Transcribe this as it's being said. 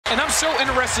And I'm so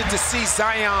interested to see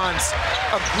Zion's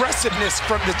aggressiveness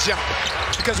from the jump.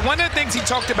 Because one of the things he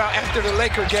talked about after the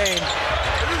Laker game,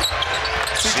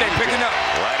 CJ picking up.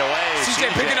 Right away.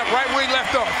 CJ picking up right where he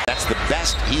left off. That's the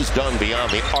best he's done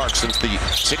beyond the arc since the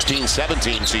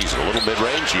 16-17 season. A little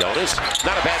mid-range, Jonas.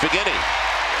 Not a bad beginning.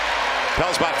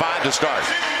 Pels by 5 to start.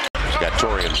 He's got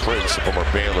Taurean Prince, the former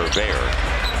Baylor Bear.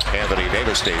 Anthony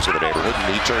Davis stays in the neighborhood,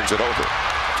 and he turns it over.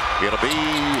 It'll be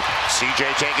CJ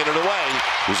taking it away.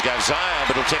 He's got Zion,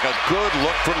 but he'll take a good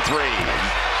look from 3.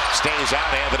 Stays out,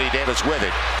 Anthony Davis with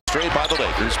it. Straight by the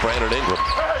Lakers, Brandon Ingram.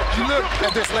 You look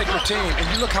at this Laker team, and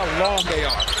you look how long they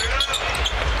are.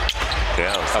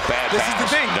 Yeah, a bad This pass. is the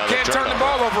thing. You can't turn the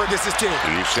ball over against this team.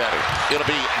 You said it. It'll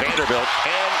be Vanderbilt,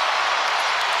 and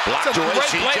blocked away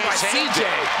by CJ.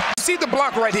 You see the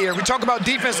block right here. We talk about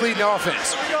defense leading the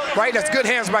offense, right? That's good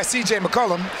hands by CJ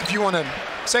McCollum, if you want to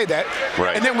say that.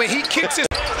 Right. And then when he kicks it.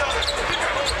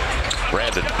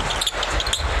 Brandon.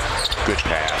 Good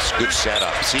pass. Good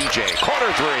setup. CJ,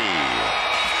 corner 3.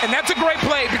 And that's a great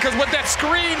play because what that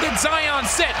screen that Zion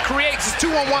set creates is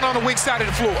 2-on-1 on the weak side of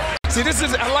the floor. See,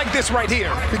 I like this right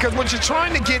here because what you're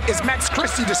trying to get is Max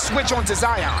Christie to switch onto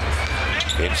Zion.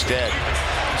 Instead,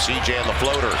 CJ on the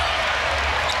floater.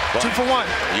 But 2 for 1.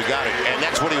 You got it. And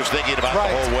that's what he was thinking about the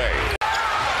whole way.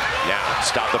 Now,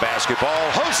 stop the basketball.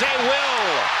 Jose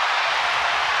will.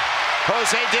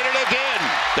 Jose did it again.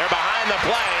 They're behind the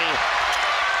play.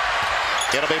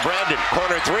 It'll be Brandon.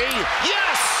 Corner 3.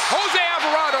 Yes! Jose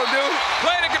Alvarado, dude.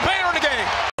 Playing on the game.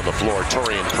 On the floor,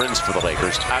 Taurean Prince for the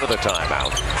Lakers out of the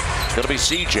timeout. It'll be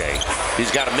CJ.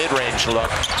 He's got a mid-range look.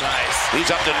 Nice.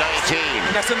 He's up to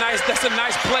 19. That's a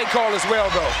nice play call as well,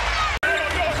 though.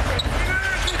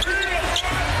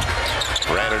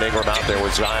 Brandon Ingram out there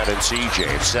with Zion and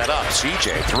CJ. Set up.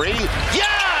 CJ, 3.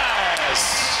 Yes!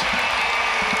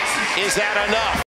 Is that enough?